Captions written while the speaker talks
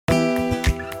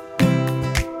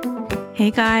Hey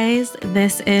guys,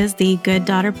 this is the Good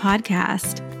Daughter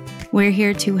Podcast. We're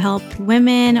here to help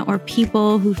women or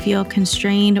people who feel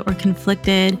constrained or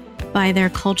conflicted by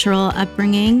their cultural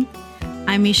upbringing.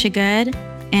 I'm Misha Good,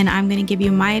 and I'm going to give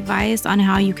you my advice on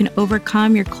how you can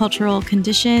overcome your cultural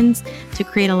conditions to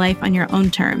create a life on your own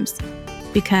terms,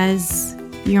 because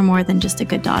you're more than just a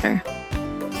good daughter.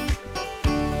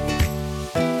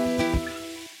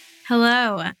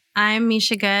 Hello, I'm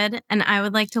Misha Good, and I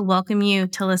would like to welcome you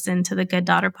to listen to the Good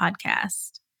Daughter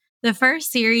Podcast. The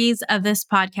first series of this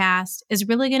podcast is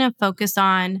really going to focus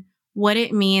on what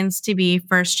it means to be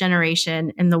first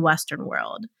generation in the Western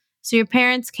world. So your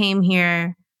parents came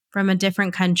here from a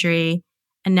different country,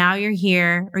 and now you're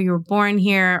here, or you were born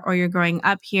here, or you're growing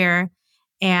up here,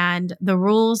 and the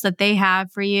rules that they have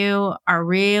for you are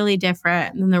really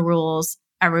different than the rules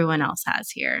everyone else has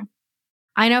here.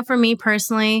 I know for me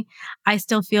personally, I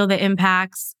still feel the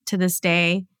impacts to this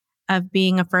day of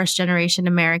being a first generation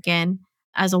American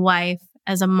as a wife,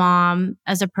 as a mom,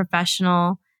 as a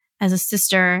professional, as a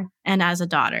sister, and as a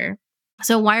daughter.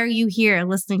 So why are you here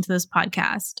listening to this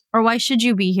podcast? Or why should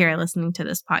you be here listening to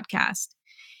this podcast?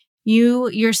 You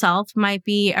yourself might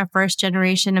be a first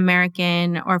generation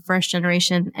American or first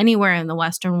generation anywhere in the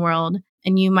Western world,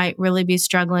 and you might really be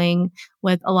struggling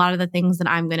with a lot of the things that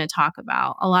I'm going to talk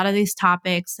about. A lot of these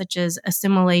topics, such as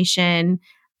assimilation,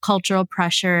 cultural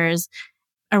pressures,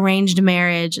 arranged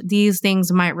marriage, these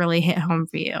things might really hit home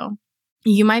for you.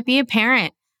 You might be a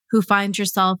parent who finds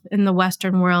yourself in the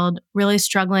Western world really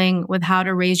struggling with how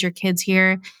to raise your kids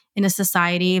here in a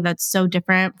society that's so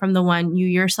different from the one you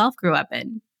yourself grew up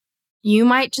in. You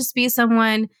might just be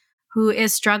someone who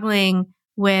is struggling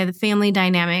with family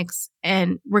dynamics,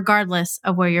 and regardless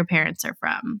of where your parents are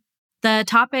from. The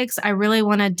topics I really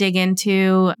want to dig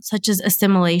into, such as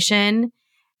assimilation,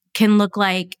 can look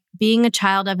like being a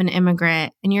child of an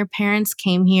immigrant and your parents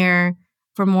came here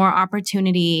for more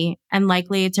opportunity and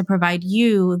likely to provide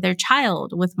you, their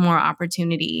child, with more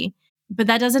opportunity. But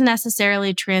that doesn't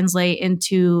necessarily translate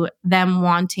into them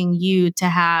wanting you to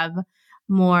have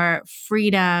more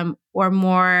freedom or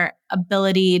more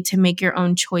ability to make your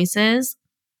own choices.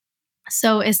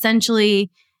 So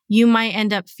essentially, you might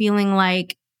end up feeling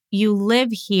like you live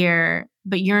here,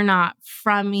 but you're not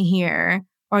from here,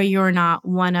 or you're not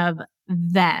one of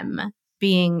them,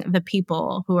 being the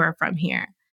people who are from here.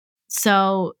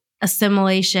 So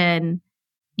assimilation,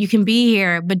 you can be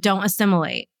here, but don't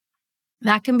assimilate.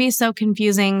 That can be so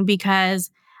confusing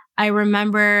because I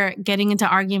remember getting into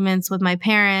arguments with my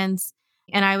parents,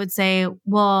 and I would say,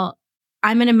 well,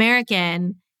 I'm an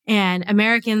American and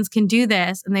Americans can do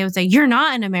this. And they would say, you're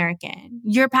not an American.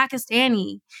 You're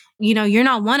Pakistani. You're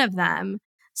not one of them.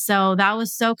 So that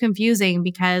was so confusing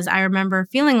because I remember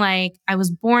feeling like I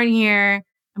was born here,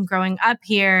 I'm growing up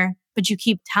here, but you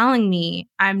keep telling me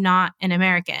I'm not an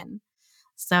American.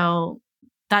 So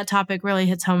that topic really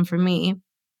hits home for me.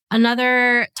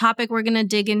 Another topic we're going to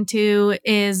dig into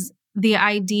is the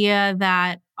idea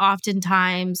that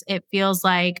oftentimes it feels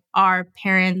like our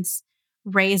parents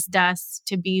raised us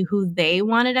to be who they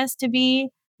wanted us to be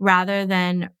rather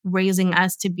than raising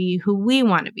us to be who we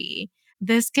want to be.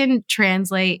 This can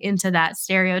translate into that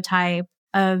stereotype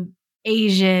of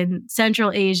Asian,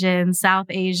 Central Asian, South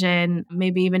Asian,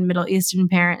 maybe even Middle Eastern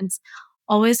parents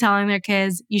always telling their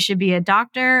kids, you should be a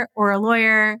doctor or a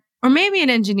lawyer or maybe an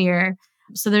engineer.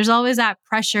 So there's always that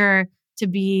pressure to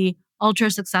be ultra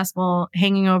successful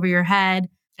hanging over your head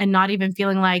and not even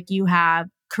feeling like you have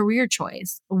career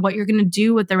choice. What you're going to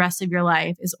do with the rest of your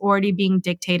life is already being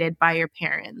dictated by your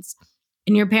parents.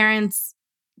 And your parents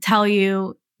tell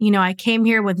you, I came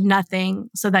here with nothing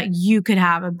so that you could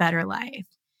have a better life.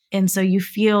 And so you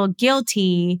feel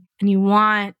guilty and you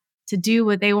want to do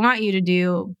what they want you to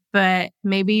do, but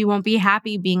maybe you won't be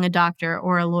happy being a doctor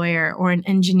or a lawyer or an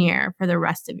engineer for the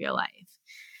rest of your life.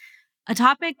 A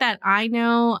topic that I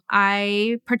know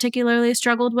I particularly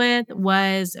struggled with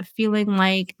was feeling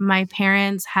like my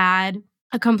parents had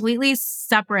a completely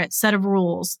separate set of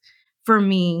rules for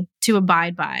me to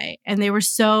abide by. And they were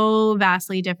so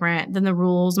vastly different than the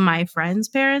rules my friends'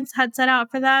 parents had set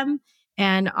out for them.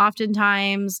 And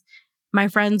oftentimes, my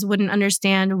friends wouldn't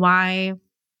understand why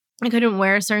I couldn't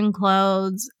wear certain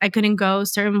clothes. I couldn't go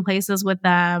certain places with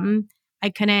them.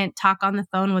 I couldn't talk on the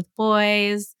phone with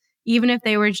boys, even if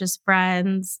they were just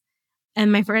friends.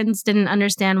 And my friends didn't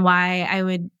understand why I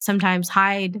would sometimes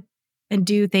hide and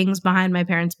do things behind my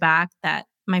parents' back that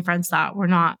my friends thought were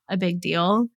not a big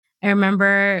deal. I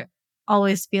remember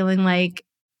always feeling like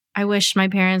I wish my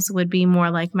parents would be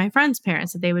more like my friends'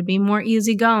 parents, that they would be more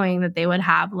easygoing, that they would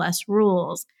have less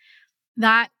rules.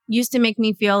 That used to make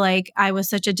me feel like I was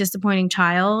such a disappointing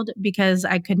child because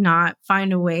I could not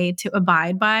find a way to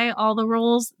abide by all the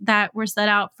rules that were set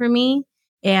out for me,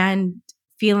 and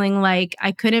feeling like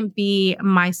I couldn't be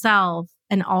myself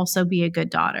and also be a good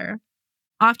daughter.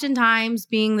 Oftentimes,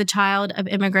 being the child of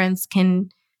immigrants can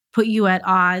put you at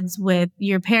odds with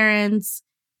your parents,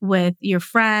 with your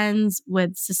friends,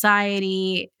 with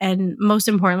society, and most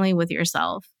importantly, with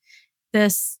yourself.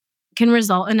 This can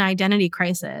result in an identity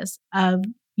crisis of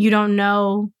you don't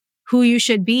know who you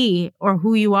should be or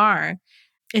who you are.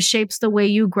 It shapes the way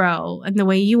you grow and the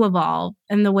way you evolve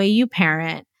and the way you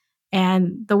parent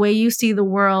and the way you see the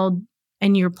world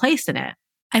and your place in it.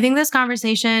 I think this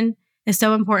conversation is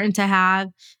so important to have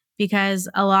because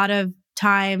a lot of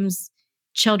times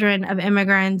children of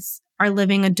immigrants are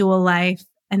living a dual life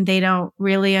and they don't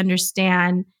really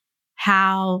understand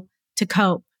how to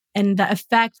cope and the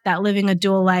effect that living a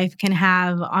dual life can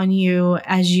have on you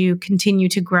as you continue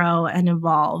to grow and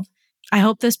evolve. I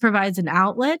hope this provides an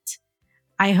outlet.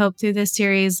 I hope through this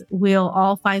series, we'll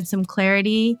all find some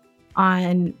clarity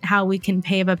on how we can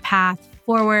pave a path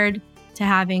forward to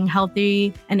having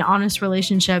healthy and honest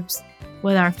relationships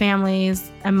with our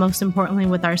families and most importantly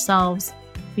with ourselves,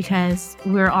 because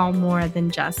we're all more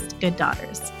than just good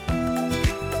daughters.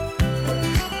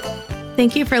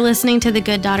 Thank you for listening to the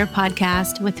Good Daughter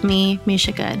Podcast with me,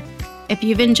 Misha Good. If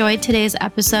you've enjoyed today's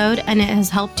episode and it has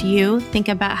helped you think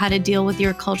about how to deal with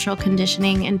your cultural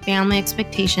conditioning and family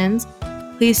expectations,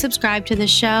 please subscribe to the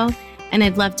show, and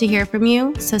I'd love to hear from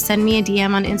you. So send me a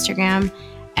DM on Instagram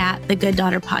at the Good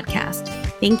Daughter Podcast.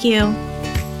 Thank you.